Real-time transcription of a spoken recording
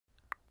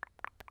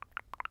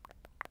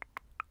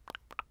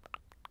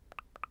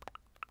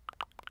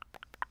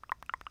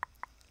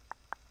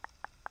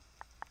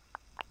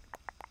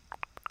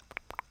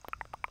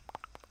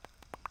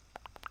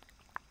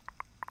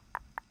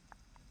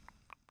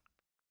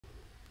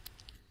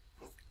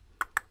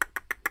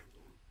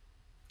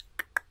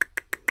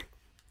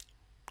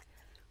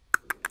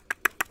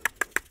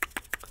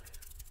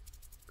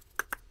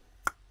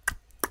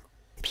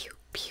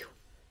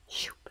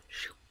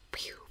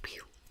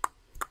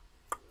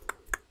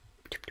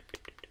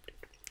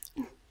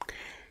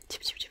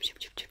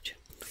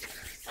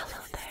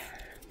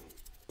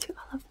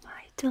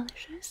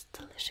delicious,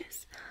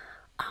 delicious,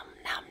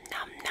 nom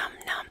nom nom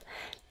nom,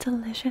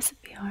 delicious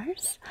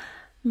viewers.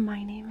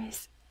 My name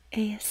is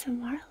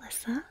ASMR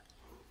Alysaa,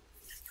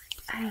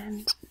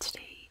 and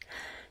today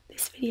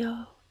this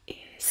video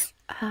is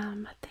a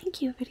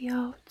thank you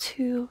video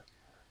to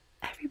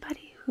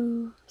everybody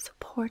who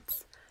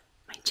supports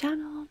my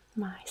channel,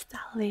 my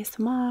style of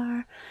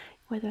ASMR,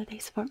 whether they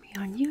support me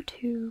on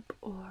YouTube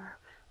or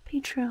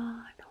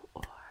Patreon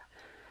or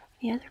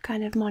any other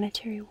kind of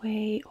monetary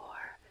way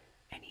or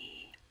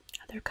any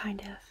other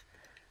kind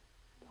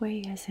of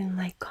way, as in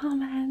like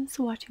comments,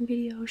 watching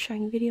videos,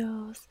 sharing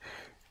videos.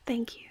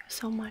 Thank you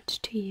so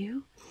much to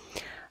you.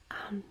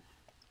 I'm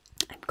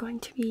going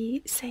to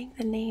be saying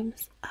the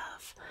names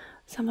of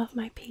some of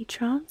my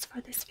patrons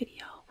for this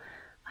video.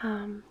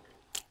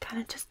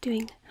 Kind of just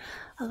doing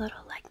a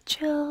little like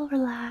chill,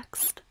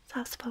 relaxed,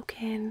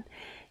 soft-spoken,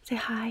 say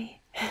hi,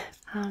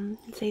 and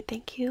say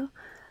thank you.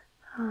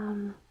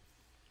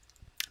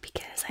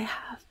 Because I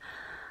have,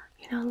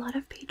 a lot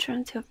of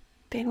patrons who have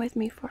been with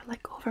me for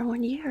like over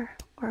 1 year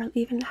or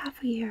even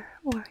half a year,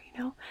 or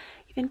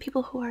even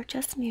people who are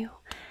just new,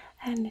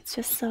 and it's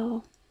just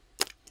so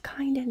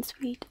kind and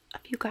sweet of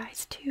you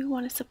guys to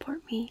want to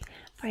support me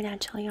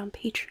financially on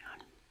Patreon.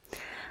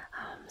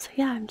 So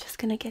yeah, I'm just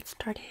gonna get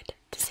started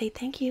to say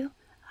thank you,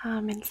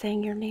 and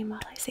saying your name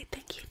while I say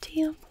thank you to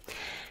you.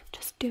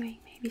 Just doing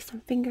maybe some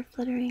finger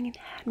fluttering and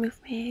hand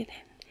movement,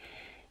 and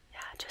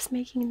yeah, just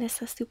making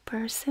this a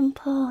super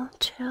simple,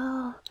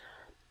 chill,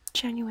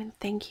 genuine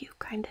thank you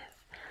kind of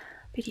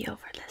video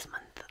for this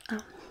month.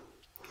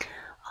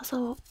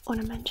 Also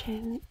want to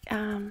mention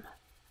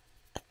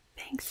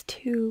thanks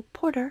to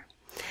Porter,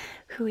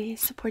 who is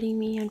supporting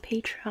me on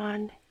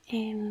Patreon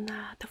in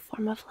the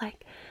form of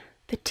like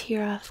the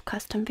tier of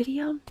custom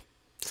video.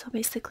 So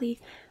basically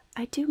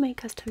I do make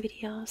custom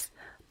videos,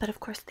 but of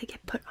course they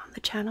get put on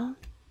the channel.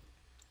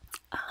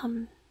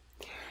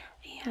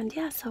 And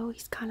yeah, so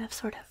he's kind of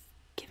sort of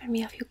given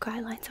me a few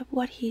guidelines of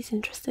what he's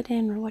interested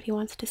in or what he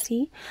wants to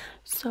see.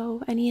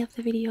 So any of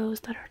the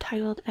videos that are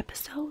titled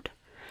episode,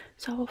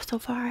 so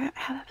far I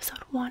have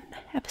episode 1,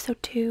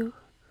 episode 2,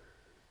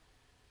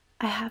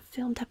 I have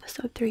filmed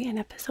episode 3 and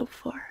episode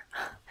 4,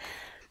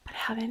 but I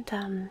haven't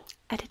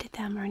edited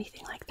them or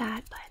anything like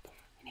that. But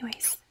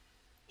anyways,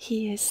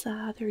 he is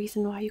the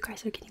reason why you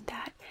guys are getting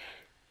that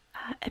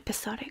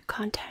episodic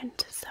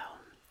content. So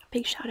a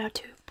big shout out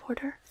to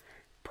Porter,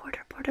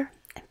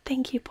 and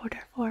thank you,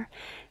 Porter, for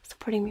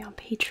supporting me on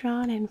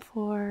Patreon and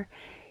for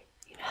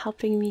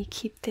helping me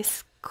keep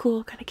this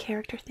cool kind of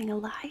character thing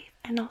alive,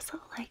 and also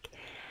like,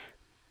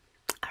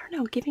 I don't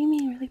know, giving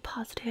me really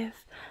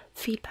positive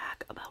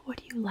feedback about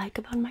what you like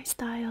about my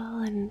style.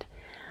 And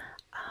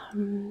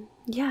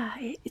yeah,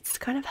 it's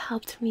kind of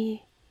helped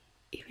me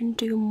even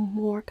do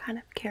more kind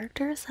of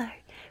characters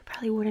I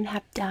probably wouldn't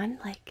have done.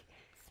 Like,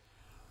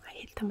 I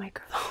hit the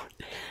microphone.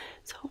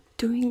 So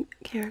doing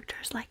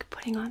characters like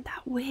putting on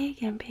that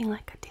wig and being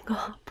like a dingle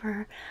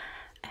hopper,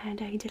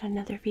 and I did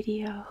another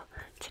video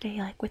today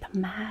like with a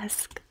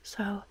mask,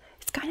 so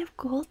it's kind of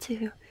cool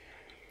to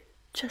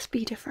just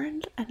be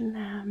different and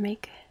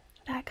make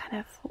that kind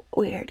of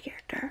weird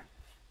character.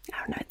 I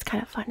don't know, it's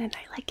kind of fun and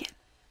I like it.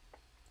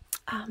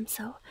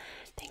 So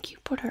thank you,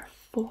 Porter,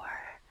 for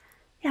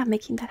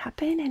making that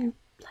happen and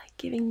like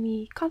giving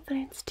me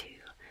confidence to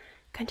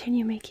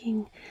continue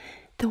making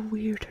the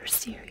weirder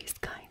series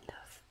kind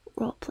of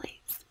role plays.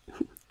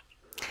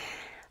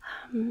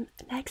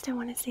 Next I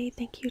want to say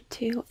thank you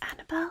to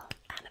Annabelle.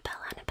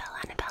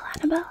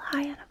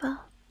 Hi,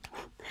 Annabelle.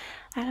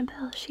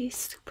 Annabelle,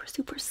 she's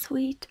super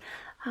sweet.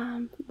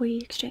 We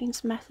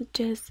exchange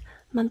messages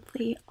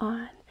monthly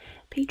on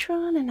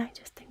Patreon, and I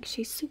just think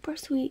she's super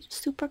sweet,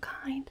 super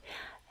kind,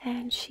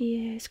 and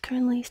she is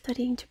currently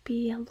studying to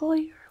be a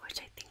lawyer, which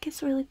I think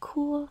is really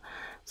cool.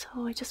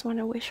 So I just want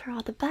to wish her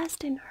all the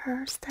best in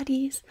her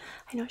studies.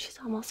 I know she's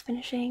almost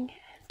finishing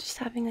and just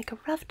having like a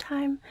rough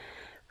time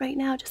right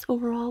now just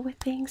overall with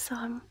things, so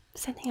I'm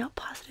sending out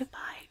positive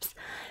vibes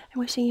and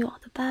wishing you all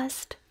the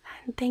best,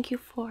 and thank you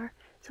for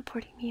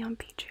supporting me on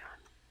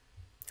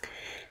Patreon.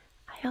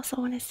 I also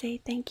want to say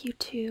thank you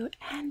to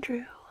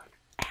Andrew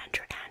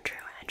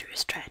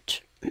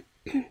Stretch.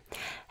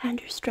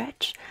 Andrew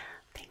Stretch,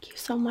 thank you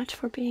so much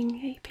for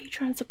being a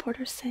Patreon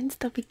supporter since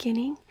the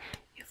beginning.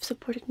 You've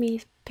supported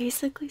me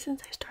basically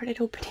since I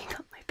started opening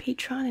up my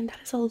Patreon, and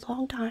that is a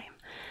long time.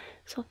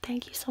 So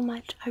thank you so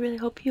much. I really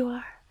hope you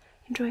are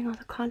enjoying all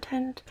the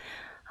content,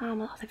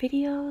 all the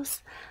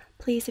videos.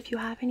 Please, if you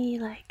have any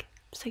like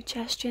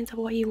suggestions of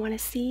what you want to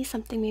see,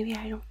 something maybe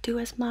I don't do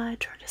as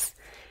much, or just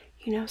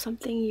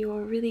something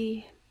you're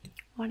really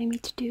wanting me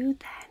to do,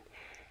 then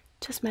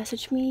just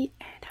message me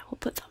and I will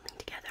put something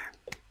together.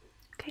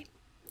 Okay,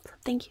 so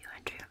thank you,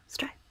 Andrew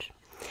Stretch.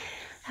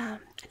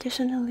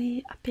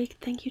 Additionally, a big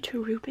thank you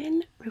to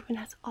Ruben. Ruben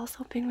has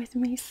also been with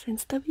me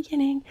since the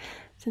beginning,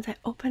 since I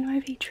opened my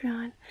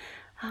Patreon.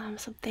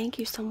 So thank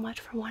you so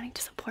much for wanting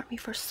to support me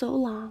for so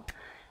long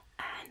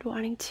and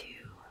wanting to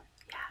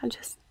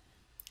just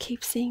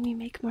keep seeing me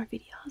make more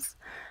videos.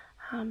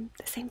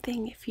 The same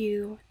thing, if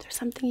there's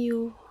something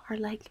you are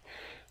like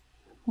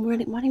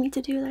wanting me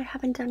to do that I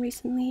haven't done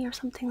recently or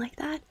something like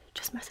that,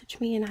 just message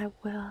me and I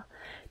will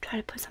try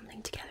to put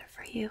something together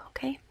for you,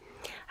 okay?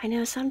 I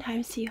know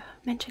sometimes you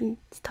mention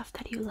stuff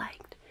that you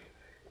liked,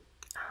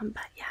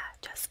 but yeah,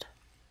 just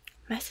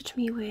message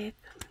me with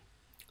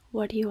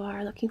what you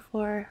are looking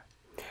for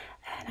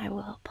and I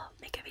will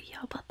make a video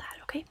about that,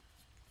 okay?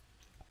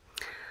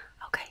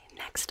 Okay,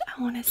 next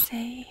I want to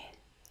say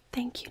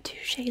thank you to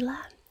Shayla.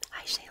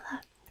 Hi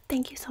Shayla,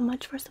 thank you so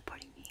much for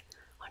supporting me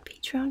on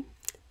Patreon.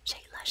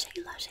 Shayla,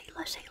 Shayla,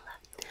 Shayla, Shayla,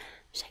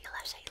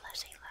 Shayla, Shayla,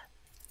 Shayla.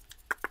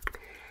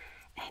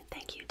 And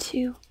thank you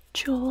to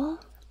Joel.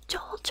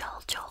 Joel.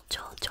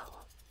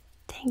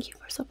 Thank you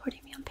for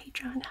supporting me on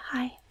Patreon.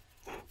 Hi.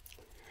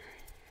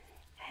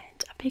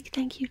 And a big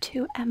thank you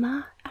to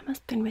Emma. Emma's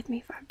been with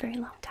me for a very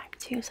long time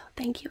too, so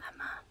thank you,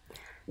 Emma.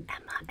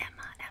 Emma.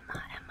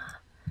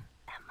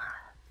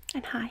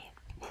 And hi.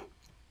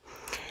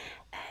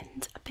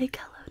 And a big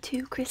hello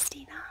to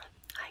Christina.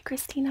 Hi,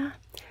 Christina.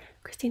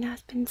 Christina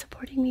has been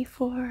supporting me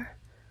for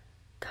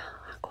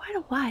quite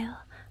a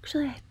while.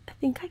 Actually, I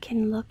think I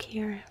can look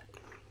here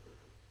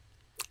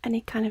and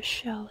it kind of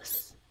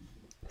shows.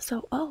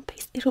 So,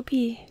 it'll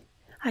be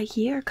a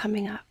year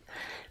coming up.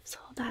 So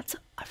that's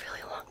a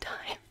really long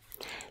time.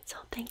 So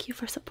thank you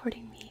for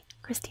supporting me,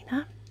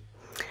 Christina.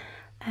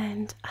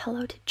 And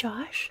hello to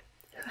Josh,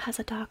 who has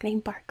a dog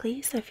named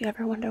Barkley. So if you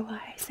ever wonder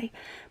why I say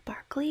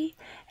Barkley,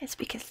 it's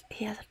because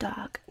he has a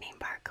dog named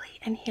Barkley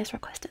and he has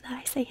requested that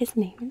I say his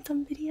name in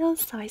some videos.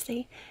 So I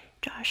say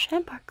Josh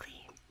and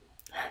Barkley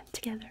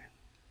together.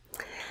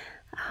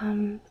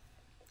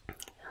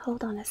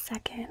 Hold on a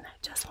second. I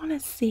just want to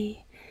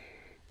see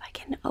if I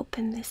can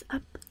open this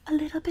up a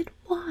little bit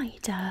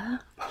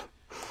wider.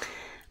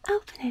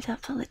 Open it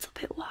up a little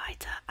bit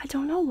wider. I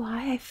don't know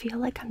why I feel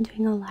like I'm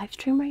doing a live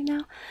stream right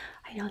now.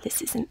 I know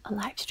this isn't a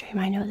live stream.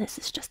 I know this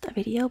is just a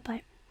video,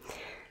 but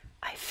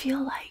I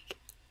feel like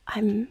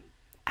I'm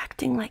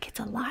acting like it's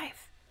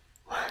alive.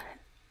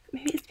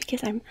 Maybe it's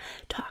because I'm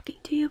talking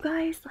to you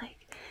guys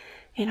like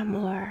in a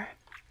more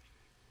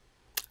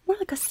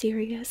like a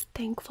serious,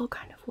 thankful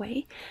kind of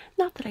way.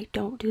 Not that I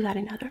don't do that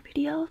in other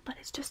videos, but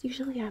it's just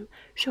usually I'm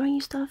showing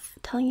you stuff,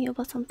 telling you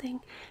about something,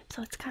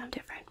 so it's kind of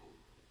different.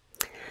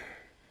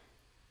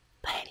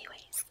 But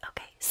anyways,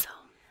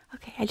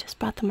 okay, I just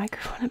brought the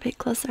microphone a bit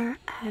closer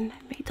and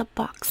I made the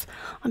box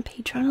on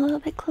Patreon a little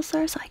bit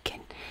closer so I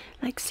can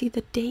like see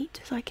the date,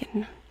 so I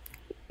can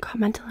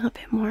comment a little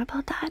bit more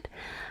about that.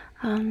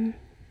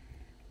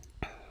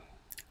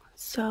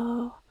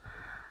 So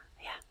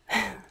yeah.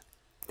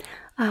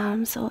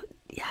 So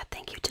yeah,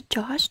 thank you to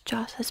Josh.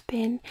 Josh has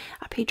been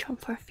a patron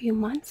for a few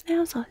months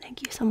now, so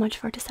thank you so much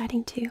for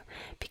deciding to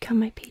become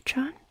my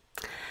patron.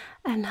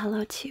 And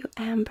hello to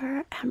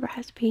Amber. Amber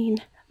has been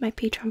my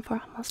patron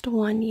for almost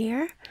 1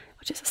 year,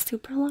 which is a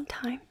super long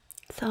time.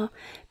 So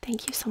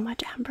thank you so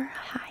much, Amber.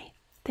 Hi.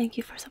 Thank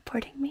you for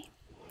supporting me.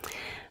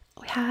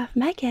 We have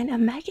Megan,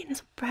 and Megan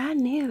is a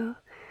brand new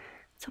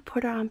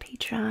supporter on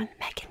Patreon.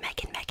 Megan.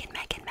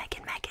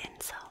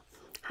 So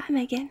hi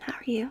Megan, how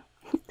are you?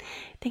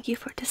 Thank you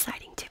for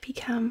deciding to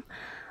become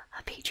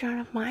a patron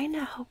of mine.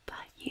 I hope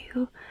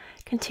you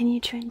continue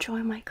to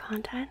enjoy my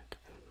content.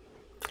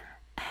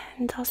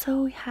 And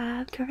also we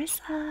have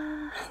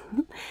Carissa.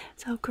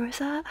 So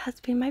Carissa has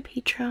been my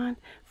patron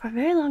for a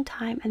very long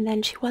time, and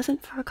then she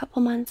wasn't for a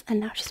couple months, and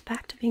now she's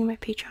back to being my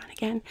patron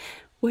again,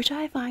 which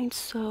I find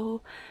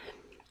so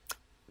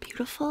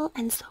beautiful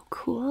and so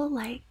cool.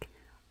 Like,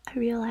 I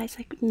realize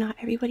like not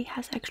everybody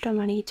has extra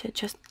money to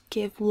just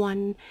give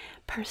one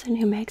person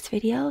who makes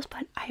videos,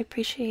 but I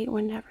appreciate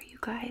whenever you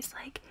guys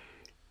like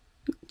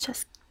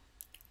just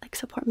like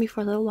support me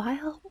for a little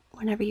while,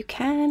 whenever you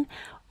can,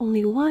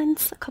 only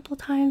once, a couple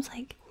times,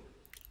 like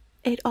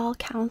it all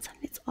counts and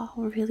it's all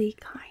really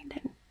kind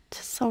and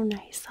just so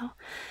nice. So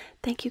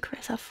thank you,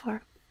 Carissa,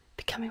 for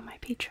becoming my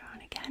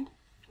Patreon again.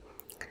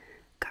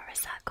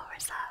 Carissa.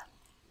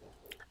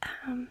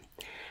 And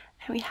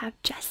we have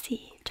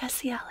Jessie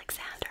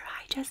Alexander.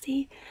 Hi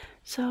Jessie.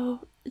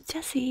 So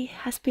Jessie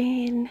has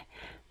been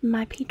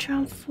my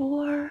Patreon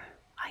for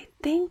I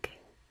think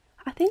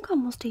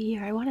almost a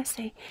year. I want to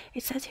say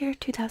it says here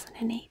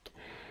 2008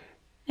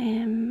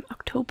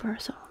 October,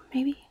 so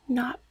maybe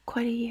not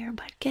quite a year,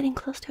 but getting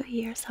close to a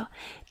year. So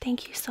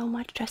thank you so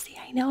much, Jessie.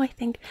 I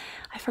think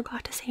I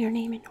forgot to say your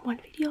name in one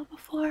video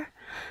before,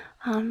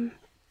 and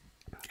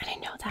I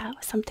know that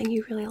was something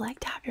you really like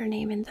to have your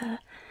name in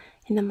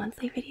the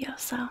monthly video.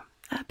 So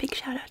a big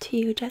shout out to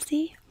you,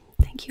 Jessie.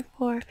 Thank you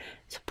for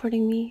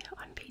supporting me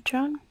on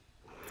Patreon.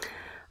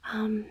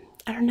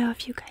 I don't know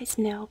if you guys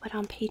know, but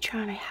on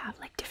Patreon I have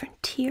like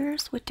different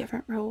tiers with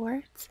different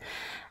rewards,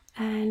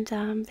 and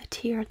the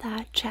tier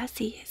that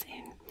Jessie is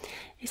in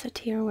is a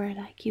tier where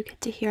like you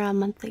get to hear a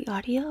monthly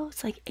audio.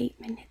 It's like 8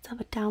 minutes of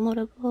a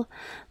downloadable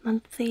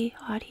monthly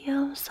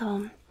audio.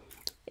 So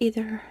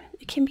either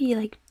it can be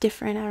like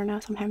different, I don't know,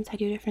 sometimes I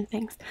do different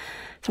things.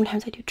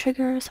 Sometimes I do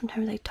triggers,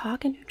 sometimes I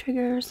talk and do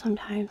triggers,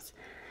 sometimes,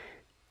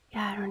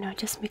 yeah, I don't know,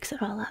 just mix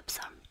it all up.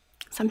 So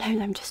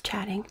sometimes I'm just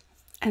chatting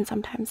and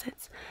sometimes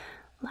it's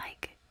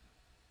like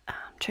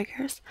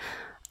triggers.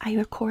 I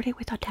record it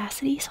with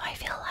Audacity, so I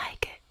feel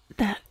like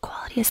the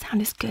quality of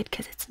sound is good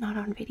because it's not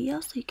on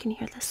video, so you can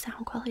hear the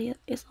sound quality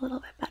is a little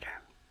bit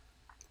better.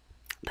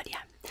 But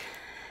yeah,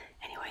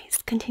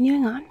 anyways,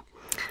 continuing on,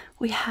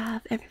 we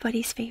have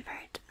everybody's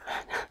favorite.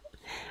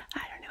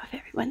 I don't know if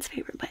everyone's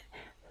favorite, but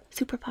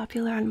super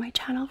popular on my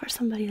channel for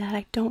somebody that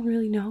I don't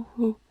really know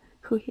who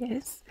he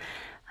is,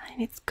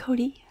 and it's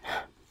Cody.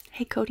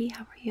 Hey Cody,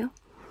 how are you?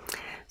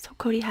 So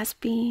Cody has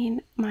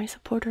been my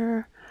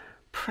supporter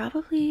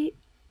probably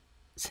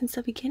since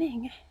the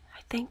beginning.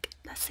 I think,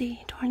 let's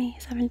see,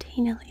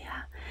 2017,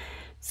 Alysaa.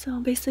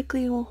 So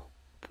basically,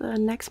 the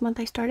next month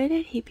I started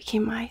it, he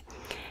became my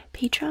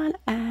patron,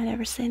 and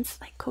ever since,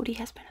 like, Cody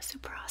has been a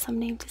super awesome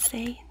name to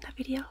say in the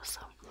video.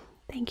 So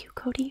thank you,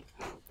 Cody,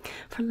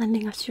 for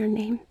lending us your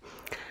name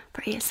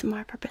for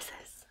ASMR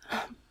purposes.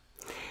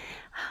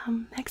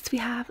 Next we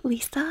have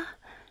Lisa,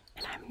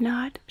 and I'm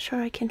not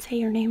sure I can say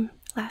your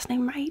last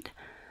name right.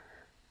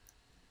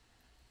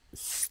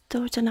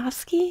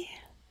 Stojanovsky,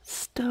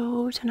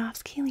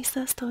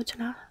 Lisa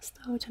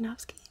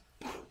Stojanovsky.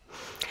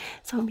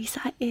 So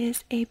Lisa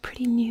is a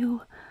pretty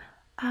new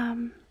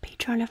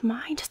patron of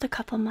mine, just a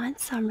couple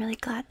months, so I'm really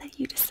glad that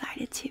you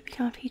decided to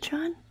become a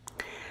patron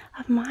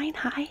of mine.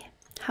 Hi,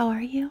 how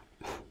are you?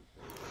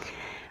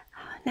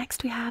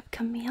 Next we have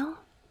Camille.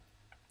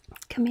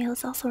 Camille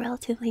is also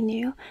relatively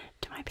new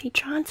to my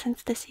Patreon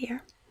since this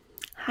year.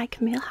 Hi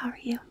Camille, how are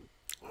you?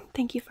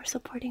 Thank you for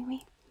supporting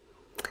me.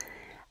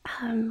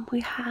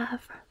 We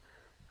have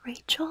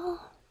Rachel,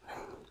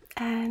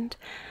 and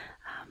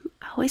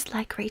I always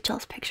like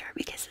Rachel's picture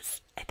because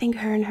it's, I think,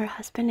 her and her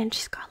husband, and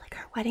she's got like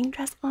her wedding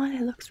dress on.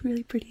 It looks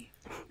really pretty.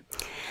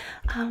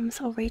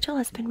 So Rachel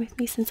has been with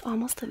me since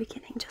almost the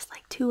beginning, just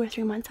like 2 or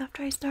 3 months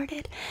after I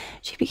started.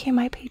 She became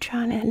my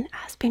patron and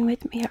has been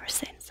with me ever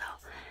since. So,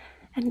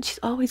 and she's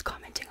always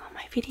commenting on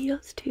my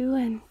videos too,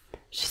 and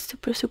she's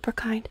super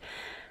kind.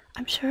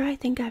 I'm sure, I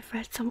think I've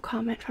read some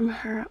comment from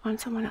her on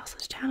someone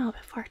else's channel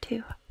before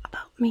too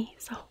about me,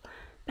 so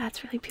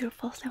that's really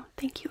beautiful. So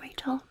thank you,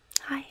 Rachel.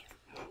 Hi.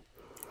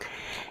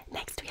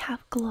 Next we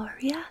have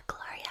Gloria.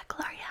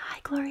 Hi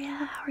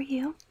Gloria, how are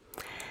you?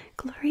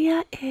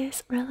 Gloria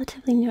is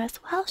relatively new as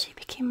well. She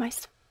became my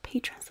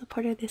patron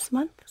supporter this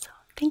month, so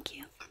thank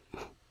you.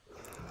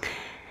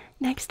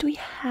 Next we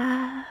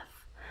have,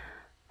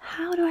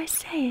 how do I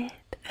say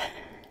it?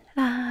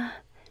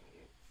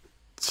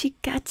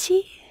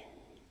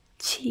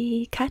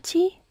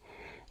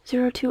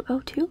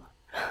 Chikachi0202.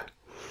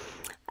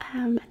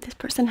 And this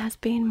person has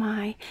been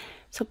my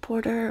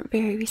supporter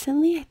very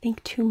recently, I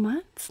think 2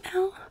 months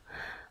now.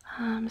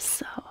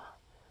 So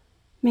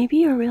maybe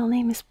your real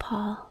name is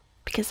Paul,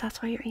 because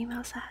that's what your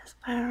email says.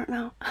 I don't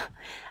know.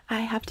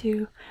 I have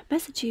to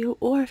message you,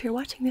 or if you're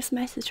watching this,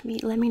 message me.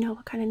 Let me know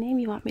what kind of name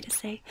you want me to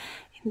say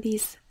in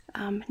these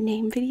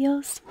name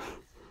videos.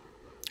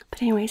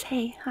 But anyways,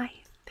 hey, hi.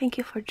 Thank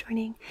you for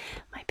joining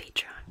my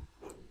Patreon.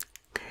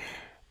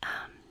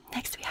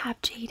 Next we have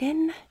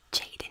Jaden.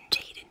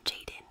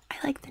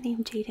 I like the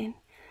name Jaden.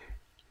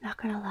 Not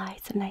gonna lie,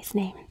 it's a nice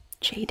name.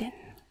 Jaden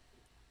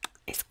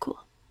is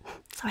cool.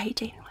 So hey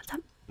Jaden, what's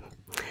up?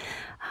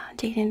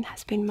 Jaden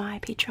has been my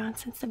patron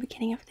since the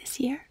beginning of this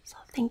year, so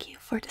thank you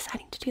for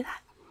deciding to do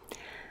that.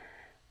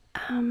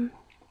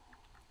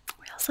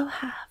 We also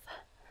have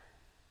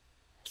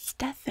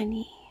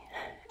Stephanie.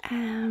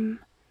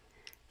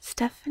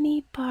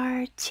 Stephanie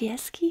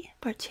Barciesi.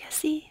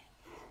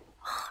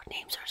 Oh,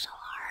 names are so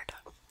hard.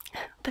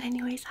 But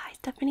anyways, hi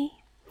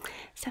Stephanie.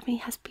 Stephanie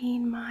has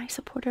been my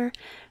supporter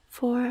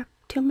for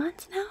 2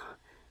 months now,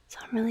 so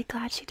I'm really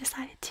glad she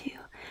decided to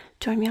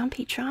join me on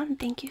Patreon.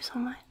 Thank you so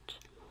much.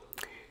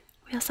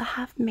 We also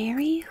have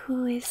Mary,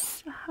 who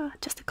is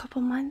just a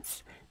couple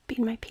months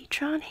being my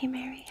patron. Hey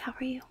Mary, how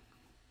are you?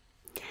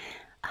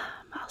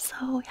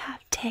 Also we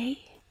have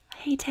Tay.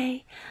 Hey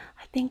Tay.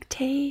 I think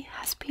Tay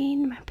has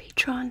been my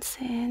patron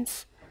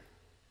since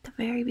the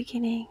very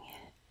beginning,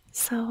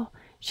 so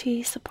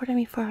she supported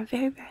me for a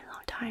very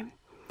long time.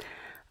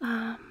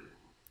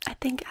 I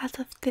think as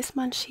of this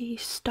month she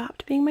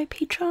stopped being my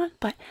patron,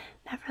 but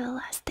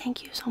nevertheless,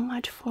 thank you so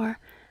much for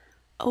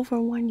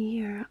over 1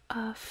 year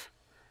of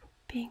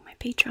being my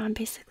patron,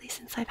 basically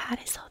since I've had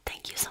it. So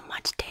thank you so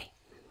much, Tay.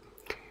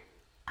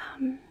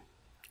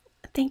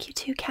 Thank you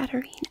to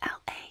Katarine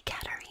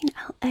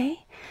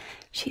LA.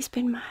 She's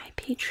been my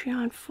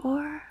Patreon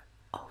for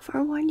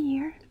over 1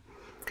 year,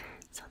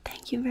 so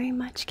thank you very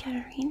much,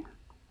 Katarine.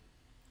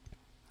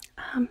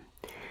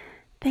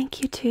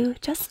 Thank you to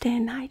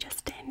Justin. Hi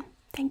Justin.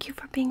 Thank you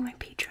for being my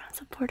Patreon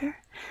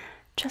supporter.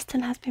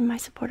 Justin has been my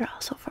supporter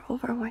also for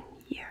over 1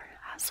 year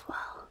as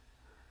well.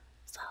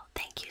 So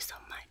thank you so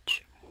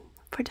much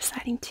for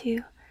deciding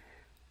to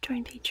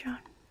join Patreon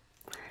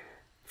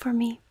for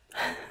me.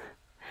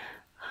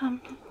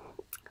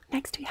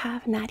 Next we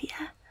have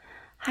Nadia.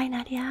 Hi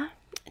Nadia.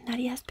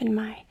 Nadia has been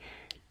my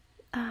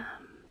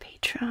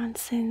patron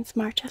since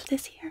March of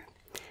this year.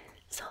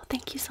 So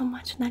thank you so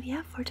much,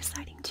 Nadia, for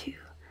deciding to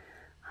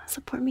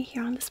support me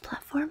here on this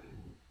platform.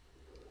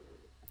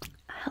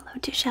 Hello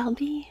to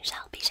Shelby.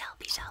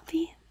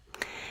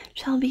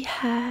 Shelby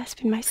has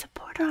been my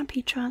supporter on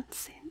Patreon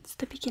since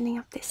the beginning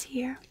of this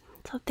year.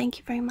 So thank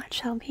you very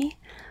much, Shelby.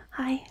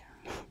 Hi.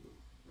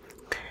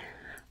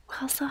 We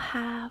also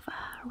have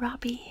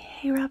Robbie.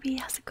 Hey Robbie,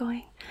 how's it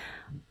going?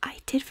 I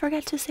did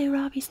forget to say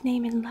Robbie's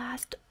name in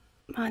last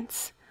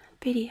month's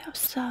video,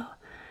 so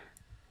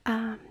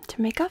to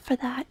make up for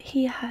that,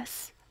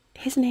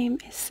 his name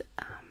is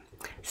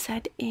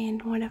said in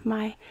one of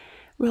my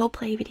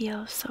roleplay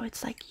videos, so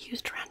it's like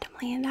used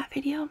randomly in that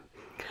video,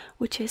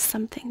 which is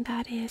something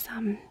that is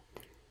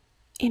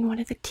in one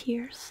of the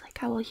tiers.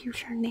 Like I will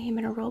use your name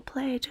in a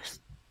roleplay,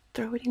 just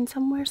throw it in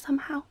somewhere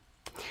somehow.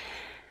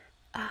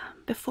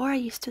 Before I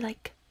used to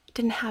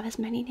didn't have as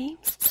many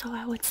names, so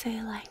I would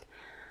say like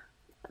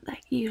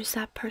use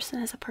that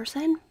person as a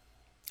person,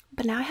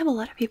 but now I have a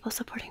lot of people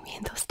supporting me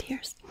in those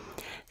tiers,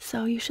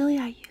 so usually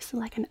I use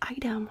like an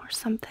item or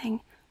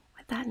something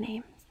with that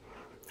name,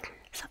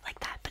 stuff like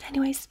that. But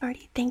anyways,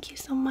 Farty, thank you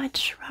so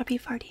much, Robbie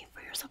Farty,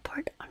 for your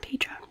support on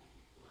Patreon.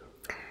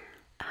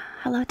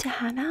 Hello to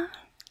Hannah.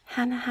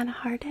 Hannah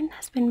Harden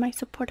has been my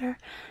supporter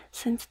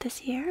since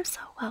this year, so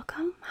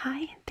welcome. Hi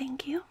and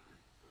thank you.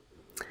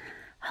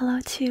 Hello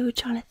to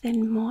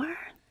Jonathan Moore.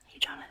 Hey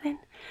Jonathan.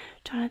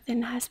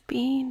 Jonathan has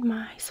been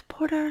my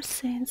supporter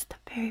since the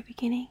very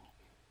beginning,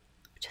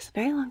 which is a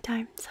very long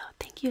time, so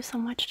thank you so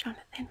much,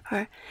 Jonathan,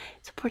 for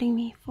supporting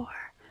me for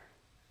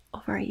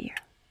over a year.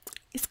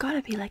 It's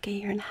gotta be like a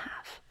year and a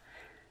half.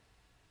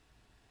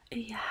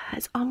 Yeah,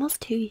 it's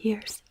almost 2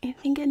 years. I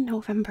think in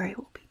November it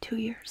will be 2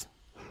 years.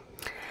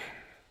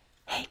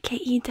 Hey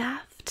K.E.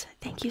 Daft,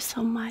 thank you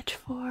so much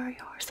for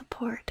your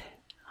support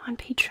on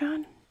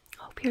Patreon.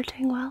 Hope you're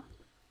doing well.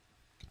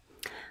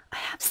 I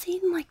have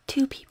seen like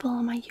 2 people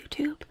on my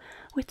YouTube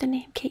with the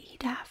name K.E.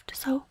 Daft,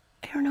 so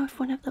I don't know if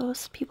one of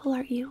those people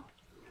are you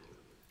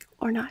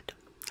or not.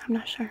 I'm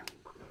not sure.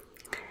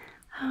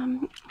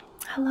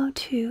 Hello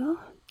to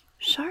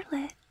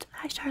Charlotte.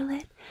 Hi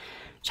Charlotte.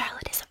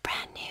 Charlotte is a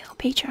brand new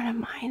patron of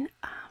mine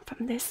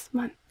from this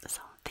month,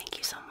 so thank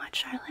you so much,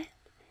 Charlotte.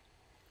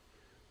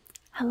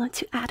 Hello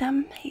to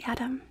Adam. Hey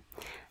Adam.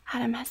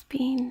 Adam has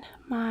been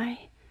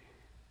my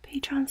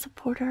Patreon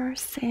supporter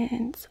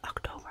since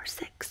October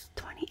 6,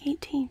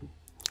 2018.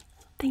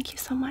 Thank you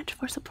so much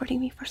for supporting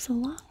me for so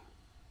long.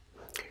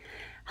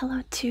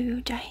 Hello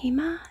to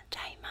Jahima.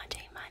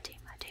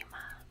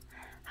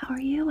 How are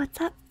you?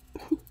 What's up?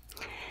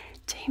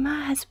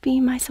 Jahima has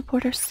been my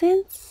supporter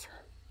since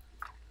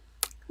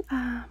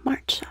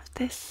March of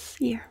this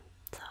year,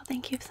 so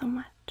thank you so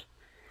much.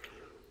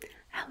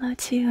 Hello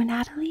to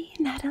Natalie.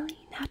 Hi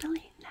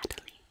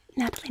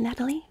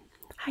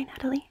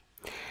Natalie.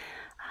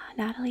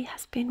 Natalie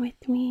has been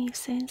with me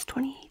since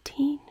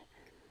 2018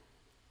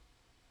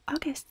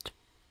 August,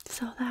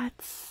 so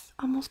that's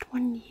almost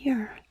 1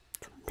 year.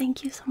 So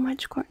thank you so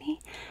much, Courtney.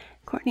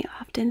 Courtney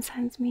often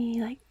sends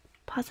me like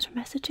positive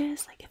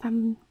messages, like if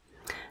I'm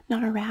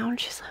not around,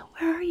 she's like,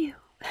 where are you?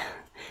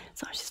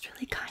 So she's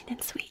really kind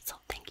and sweet, so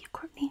thank you,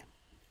 Courtney.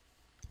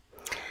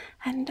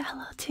 And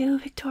hello to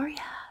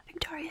Victoria.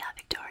 Victoria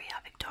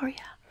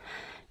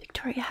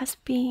has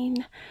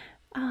been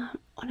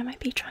one of my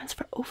patrons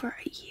for over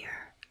a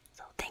year,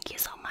 so thank you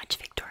so much,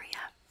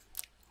 Victoria.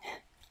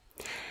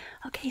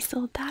 Okay,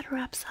 so that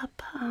wraps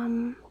up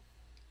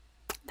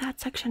that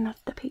section of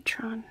the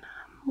Patreon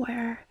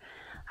where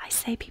I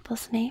say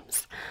people's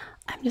names.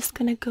 I'm just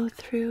gonna go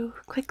through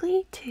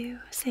quickly to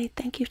say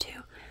thank you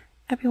to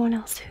everyone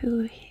else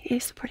who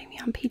is supporting me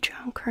on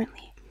Patreon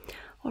currently,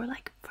 or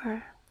like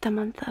for the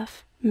month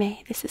of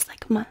May. This is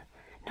like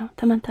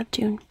the month of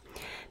June.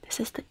 This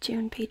is the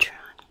June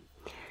Patreon.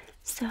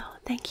 So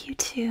thank you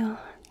to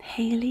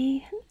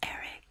Haley,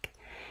 Eric,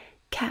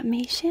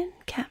 Catmation,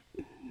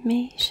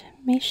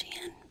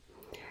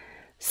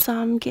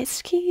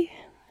 Somgitsky,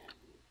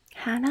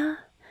 Hannah,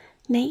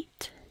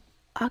 Nate,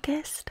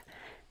 August,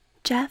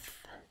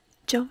 Jeff,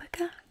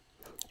 Jovica,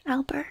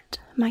 Albert,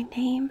 my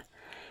name,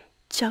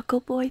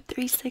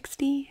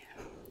 Juggleboy360,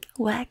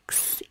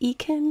 Wex,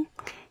 Ekin,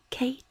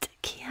 Kate,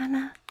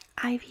 Kiana,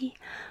 Ivy,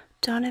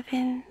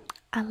 Donovan,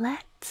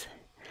 Alette,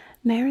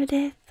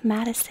 Meredith,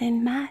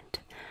 Madison, Matt,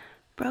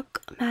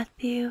 Brooke,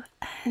 Matthew,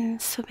 and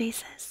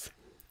Sobasis.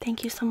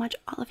 Thank you so much,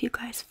 all of you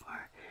guys,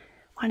 for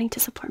wanting to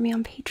support me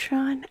on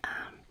Patreon.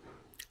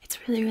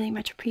 It's really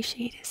much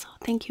appreciated, so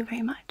thank you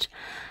very much.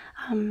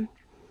 And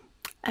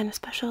a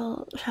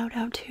special shout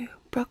out to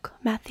Brooke,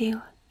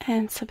 Matthew,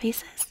 and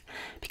Sobasis,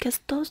 because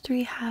those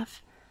 3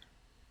 have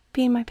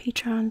been my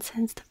Patreon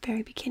since the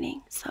very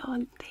beginning,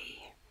 so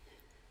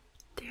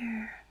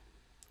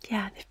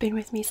they've been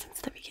with me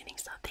since the beginning,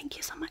 so thank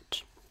you so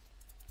much.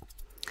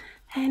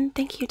 And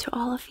thank you to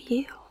all of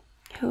you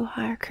who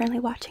are currently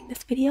watching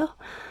this video,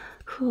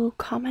 who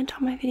comment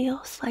on my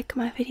videos, like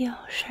my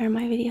videos, share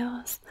my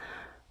videos,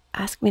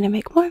 ask me to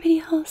make more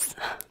videos,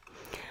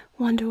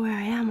 wonder where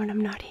I am when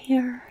I'm not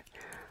here.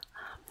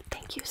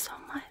 Thank you so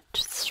much.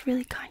 It's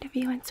really kind of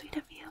you and sweet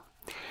of you.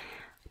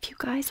 If you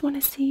guys want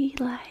to see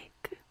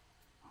like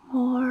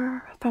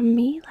more from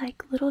me,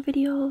 like little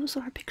videos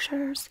or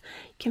pictures,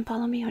 you can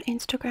follow me on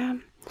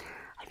Instagram.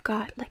 I've I've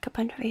got like a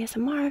bunch of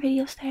ASMR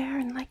videos there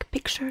and like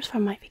pictures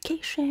from my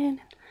vacation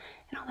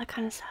and all that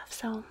kind of stuff.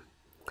 So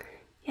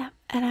yeah,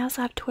 and I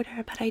also have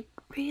Twitter, but I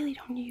really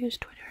don't use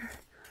Twitter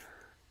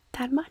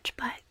that much.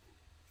 But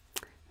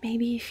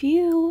maybe if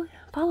you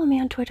follow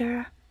me on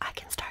Twitter, I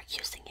can start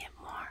using it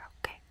more,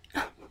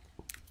 okay?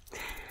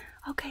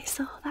 Okay,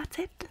 so that's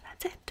it.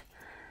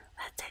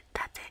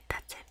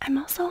 I'm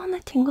also on the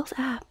Tingles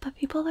app, but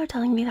people are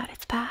telling me that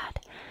it's bad.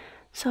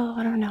 So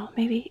I don't know,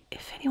 maybe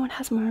if anyone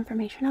has more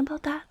information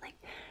about that, like,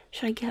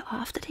 should I get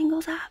off the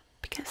Tingles app?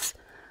 Because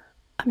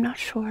I'm not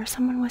sure.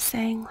 Someone was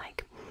saying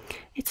like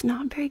it's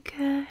not very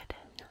good,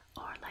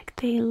 or like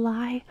they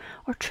lie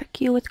or trick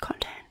you with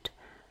content,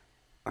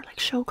 or like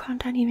show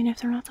content even if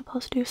they're not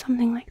supposed to do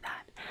something like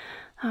that.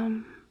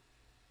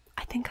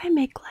 I think I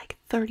make like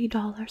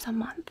 $30 a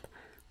month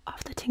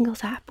off the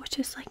Tingles app, which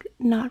is like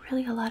not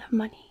really a lot of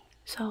money.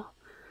 So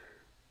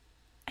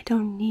I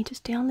don't need to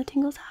stay on the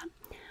Tingles app.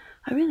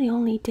 I really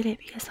only did it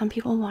because some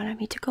people wanted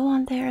me to go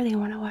on there. They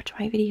want to watch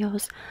my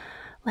videos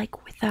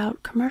like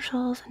without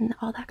commercials and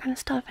all that kind of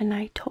stuff, and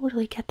I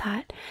totally get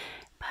that.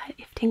 But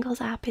if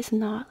Tingles app is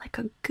not like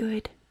a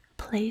good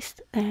place,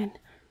 then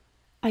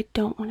I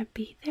don't want to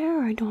be there,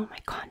 or I don't want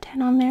my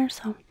content on there.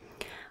 So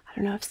I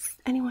don't know if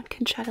anyone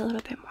can shed a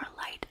little bit more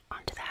light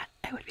onto that.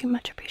 I would be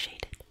much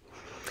appreciated.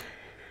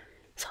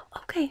 So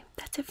okay,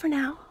 that's it for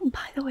now.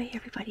 By the way,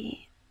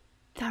 everybody,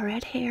 that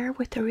red hair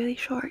with the really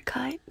short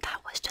cut,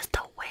 that was just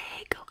a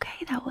wig,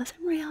 okay? That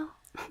wasn't real.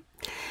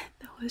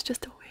 That was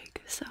just a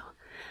wig. So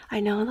I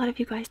know a lot of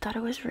you guys thought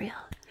it was real,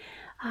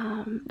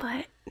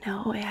 but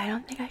no way, I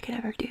don't think I could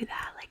ever do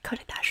that, like cut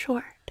it that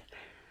short.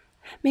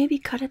 Maybe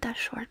cut it that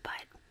short,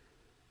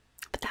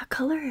 but that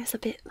color is a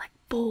bit like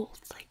bold.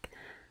 Like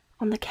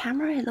on the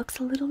camera it looks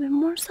a little bit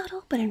more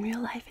subtle, but in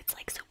real life it's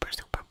like super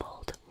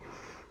bold.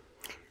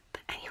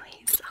 But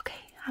anyways,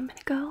 okay, I'm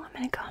gonna go.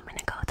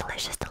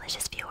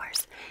 Delicious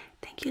viewers,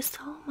 thank you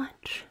so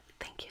much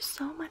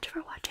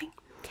for watching.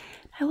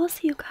 I will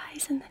see you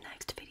guys in the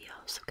next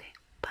videos, okay?